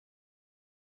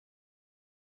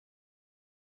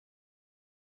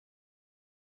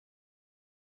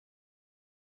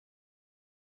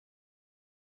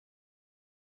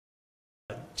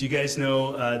Do you guys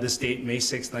know this date, May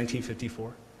 6,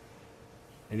 1954?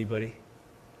 Anybody?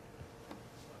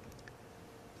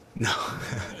 No.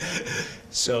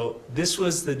 So this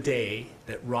was the day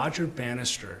that Roger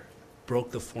Bannister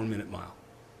broke the 4-minute mile.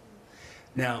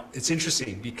 Now, it's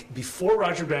interesting. Before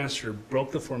Roger Bannister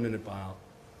broke the 4-minute mile,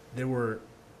 there were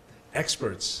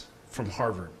experts from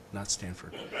Harvard, not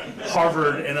Stanford,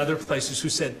 Harvard and other places who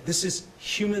said, this is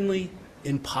humanly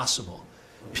impossible.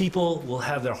 People will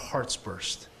have their hearts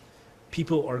burst.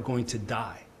 People are going to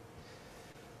die.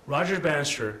 Roger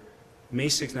Bannister, May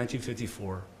 6,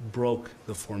 1954, broke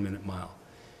the 4-minute mile.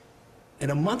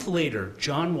 And a month later,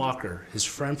 John Walker, his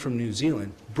friend from New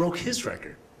Zealand, broke his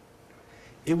record.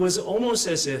 It was almost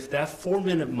as if that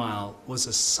 4-minute mile was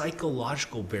a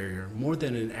psychological barrier more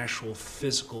than an actual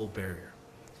physical barrier.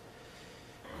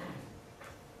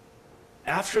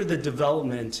 After the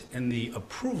development and the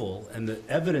approval and the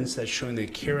evidence that's showing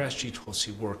that KRAS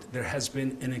G12C worked, there has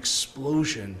been an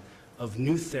explosion of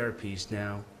new therapies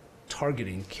now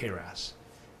targeting KRAS.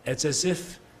 It's as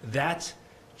if that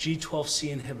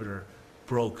G12C inhibitor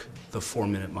broke the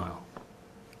 4-minute mile.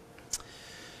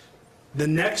 The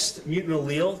next mutant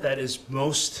allele that is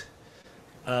most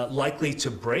likely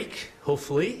to break,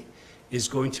 hopefully, is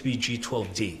going to be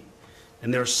G12D.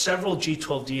 And there are several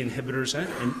G12D inhibitors,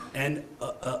 and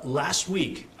last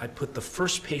week I put the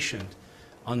first patient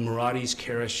on Mirati's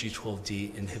KRAS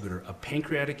G12D inhibitor, a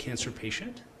pancreatic cancer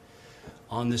patient,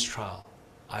 on this trial.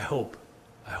 I hope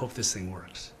this thing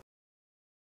works.